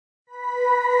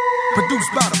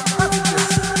Produced by the President.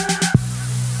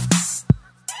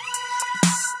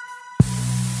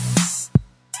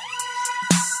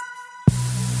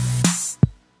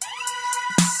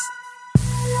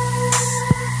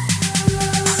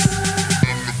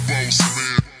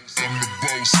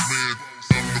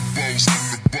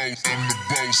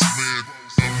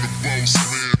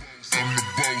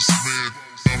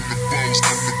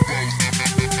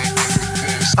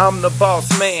 I'm the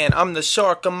boss man, I'm the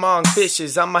shark among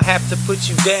fishes. I'ma have to put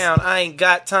you down, I ain't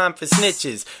got time for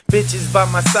snitches. Bitches by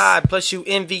my side, plus you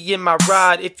envy in my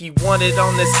ride. If you wanted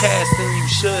on this cast, then you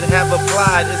should have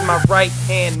applied as my right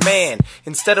hand man,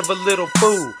 instead of a little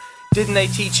fool. Didn't they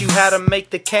teach you how to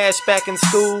make the cash back in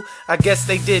school? I guess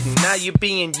they didn't. Now you're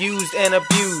being used and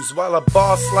abused, while a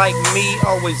boss like me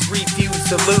always refuse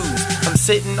to lose. I'm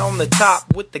sitting on the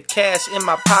top with the cash in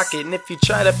my pocket, and if you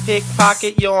try to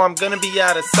pickpocket, yo, I'm gonna be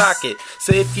out of socket.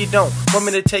 So if you don't want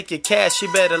me to take your cash, you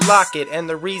better lock it. And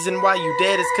the reason why you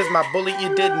dead is cause my bullet,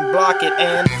 you didn't block it.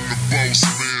 And I'm the boss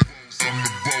man, I'm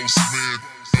the boss man,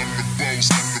 I'm the boss,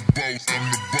 I'm the boss,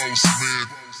 I'm the boss man,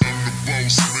 I'm the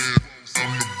boss man.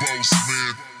 I'm the boss man,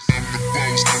 I'm the boss,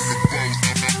 I'm the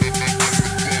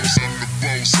boss, I'm the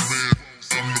boss, I'm the boss man,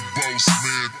 I'm the boss man, I'm the boss, I'm the boss, I'm the boss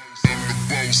man, I'm the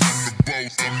boss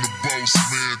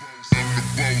man,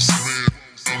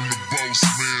 I'm the boss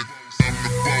man, I'm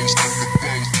the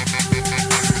boss, I'm the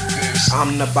boss.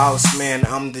 I'm the boss man,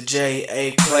 I'm the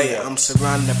J.A. player. I'm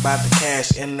surrounded by the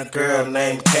cash and a girl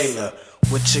named Kayla.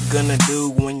 What you gonna do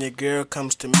when your girl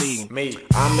comes to me?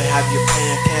 I'ma have you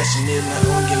paying cash and kneeling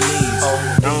on your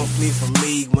knees. Don't flee from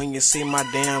me when you see my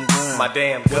damn gun. What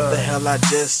the hell I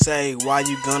just say? Why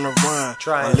you gonna run?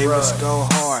 My lyrics go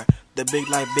hard, the big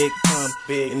like Big Pun.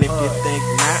 And if you think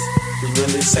not, you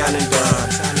really sounding dumb.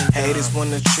 Haters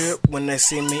wanna trip when they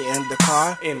see me in the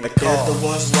car. But they're the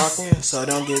ones walking, so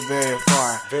don't get very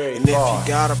far. And if you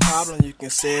got a problem, you can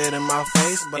say it in my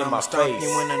face. But I'ma stomp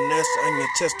you in the nest on your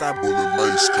chest. I bullet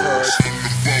lace cuz I'm the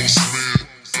boss